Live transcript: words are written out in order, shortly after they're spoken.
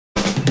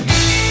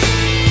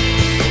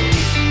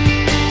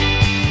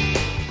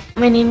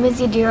My name is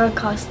Yvonne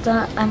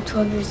Acosta. I'm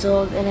 12 years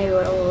old and I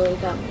go to Lily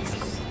Family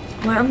School.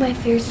 One of my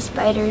fears is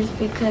spiders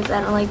because I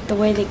don't like the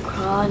way they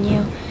crawl on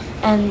you,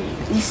 and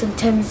you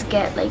sometimes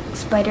get like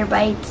spider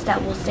bites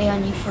that will stay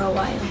on you for a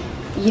while.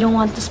 You don't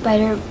want the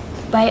spider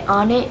bite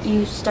on it,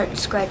 you start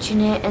scratching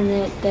it and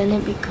then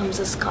it becomes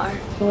a scar.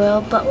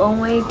 Well, but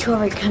one way to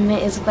overcome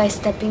it is by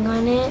stepping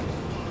on it.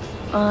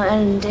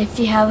 And if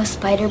you have a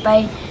spider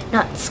bite,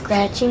 not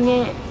scratching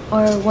it,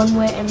 or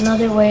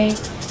another way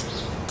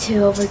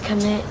to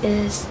overcome it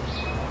is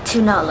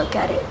to not look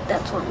at it.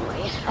 That's one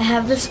way. I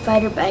have this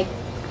spider bite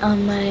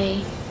on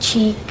my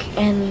cheek,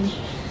 and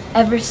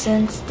ever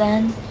since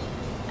then,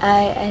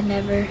 I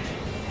never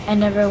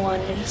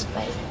wanted a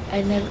spider.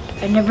 I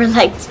never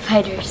liked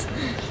spiders.